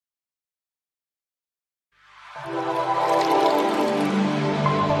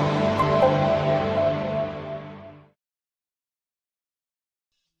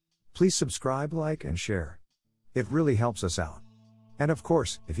Please subscribe, like, and share. It really helps us out. And of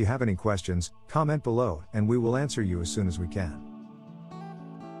course, if you have any questions, comment below, and we will answer you as soon as we can.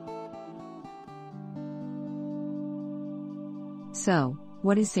 So,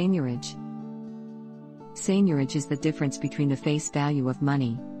 what is seigniorage? Seigniorage is the difference between the face value of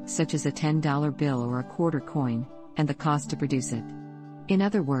money, such as a $10 bill or a quarter coin, and the cost to produce it. In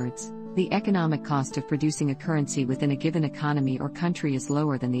other words, the economic cost of producing a currency within a given economy or country is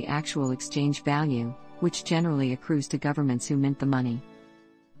lower than the actual exchange value, which generally accrues to governments who mint the money.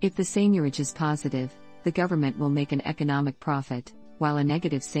 If the seigniorage is positive, the government will make an economic profit, while a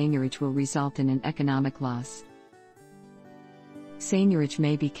negative seigniorage will result in an economic loss. Seigniorage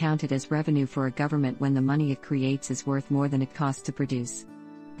may be counted as revenue for a government when the money it creates is worth more than it costs to produce.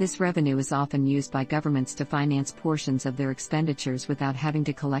 This revenue is often used by governments to finance portions of their expenditures without having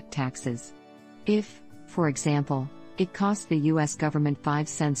to collect taxes. If, for example, it costs the US government 5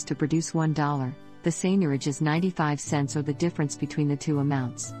 cents to produce $1, the seigniorage is 95 cents or the difference between the two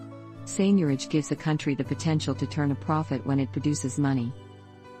amounts. Seigniorage gives a country the potential to turn a profit when it produces money.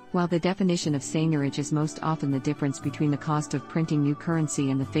 While the definition of seigniorage is most often the difference between the cost of printing new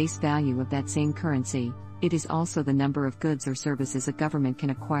currency and the face value of that same currency, it is also the number of goods or services a government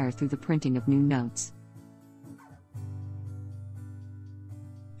can acquire through the printing of new notes.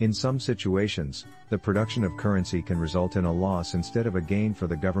 In some situations, the production of currency can result in a loss instead of a gain for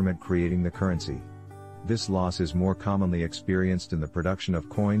the government creating the currency. This loss is more commonly experienced in the production of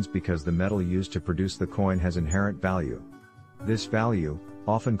coins because the metal used to produce the coin has inherent value. This value,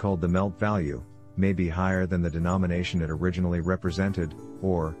 often called the melt value, may be higher than the denomination it originally represented,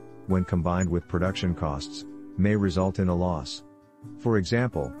 or, when combined with production costs, may result in a loss. For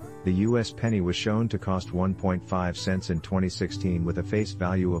example, the US penny was shown to cost 1.5 cents in 2016 with a face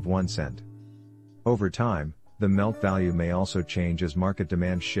value of 1 cent. Over time, the melt value may also change as market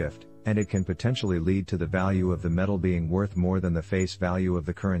demands shift, and it can potentially lead to the value of the metal being worth more than the face value of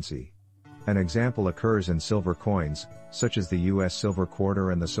the currency. An example occurs in silver coins, such as the US silver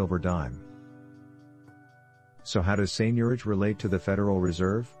quarter and the silver dime. So how does seigniorage relate to the Federal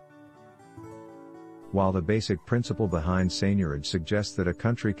Reserve? While the basic principle behind seigniorage suggests that a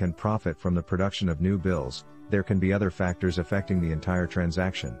country can profit from the production of new bills, there can be other factors affecting the entire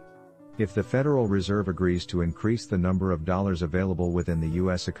transaction. If the Federal Reserve agrees to increase the number of dollars available within the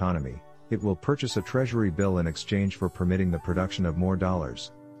US economy, it will purchase a treasury bill in exchange for permitting the production of more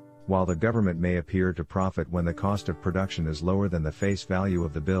dollars. While the government may appear to profit when the cost of production is lower than the face value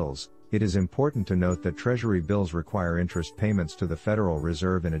of the bills, it is important to note that treasury bills require interest payments to the Federal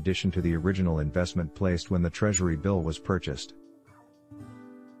Reserve in addition to the original investment placed when the treasury bill was purchased.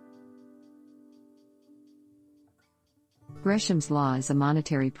 Gresham's law is a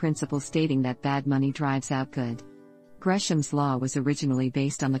monetary principle stating that bad money drives out good. Gresham's law was originally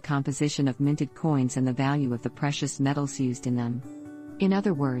based on the composition of minted coins and the value of the precious metals used in them. In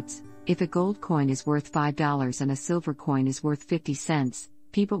other words, if a gold coin is worth $5 and a silver coin is worth 50 cents,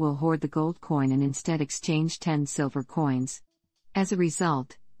 people will hoard the gold coin and instead exchange 10 silver coins. As a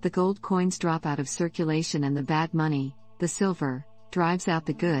result, the gold coins drop out of circulation and the bad money, the silver, drives out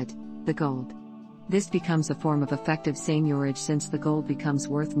the good, the gold. This becomes a form of effective seigniorage since the gold becomes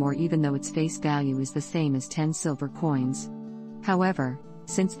worth more even though its face value is the same as 10 silver coins. However,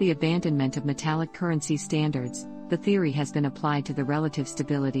 since the abandonment of metallic currency standards, the theory has been applied to the relative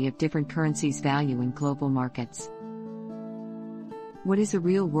stability of different currencies' value in global markets. What is a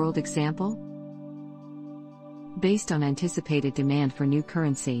real-world example? Based on anticipated demand for new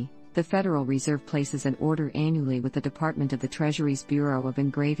currency, the Federal Reserve places an order annually with the Department of the Treasury's Bureau of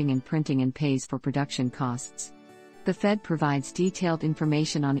Engraving and Printing and pays for production costs. The Fed provides detailed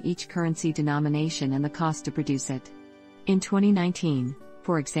information on each currency denomination and the cost to produce it. In 2019,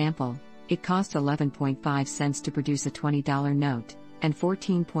 for example, it cost 11.5 cents to produce a $20 note, and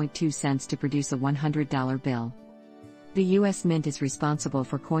 14.2 cents to produce a $100 bill. The U.S. Mint is responsible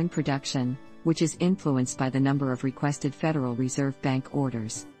for coin production, which is influenced by the number of requested Federal Reserve Bank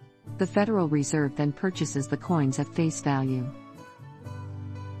orders. The Federal Reserve then purchases the coins at face value.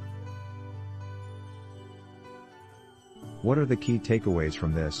 What are the key takeaways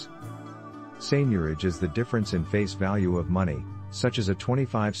from this? Seigniorage is the difference in face value of money, such as a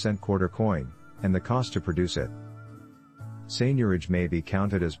 25-cent quarter coin, and the cost to produce it. Seigniorage may be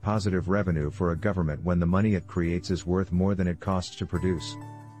counted as positive revenue for a government when the money it creates is worth more than it costs to produce.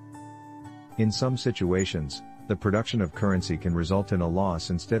 In some situations, the production of currency can result in a loss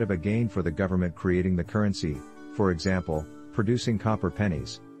instead of a gain for the government creating the currency, for example, producing copper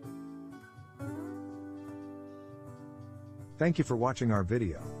pennies. Thank you for watching our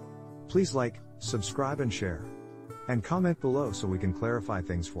video. Please like, subscribe and share. And comment below so we can clarify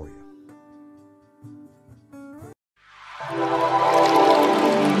things for you.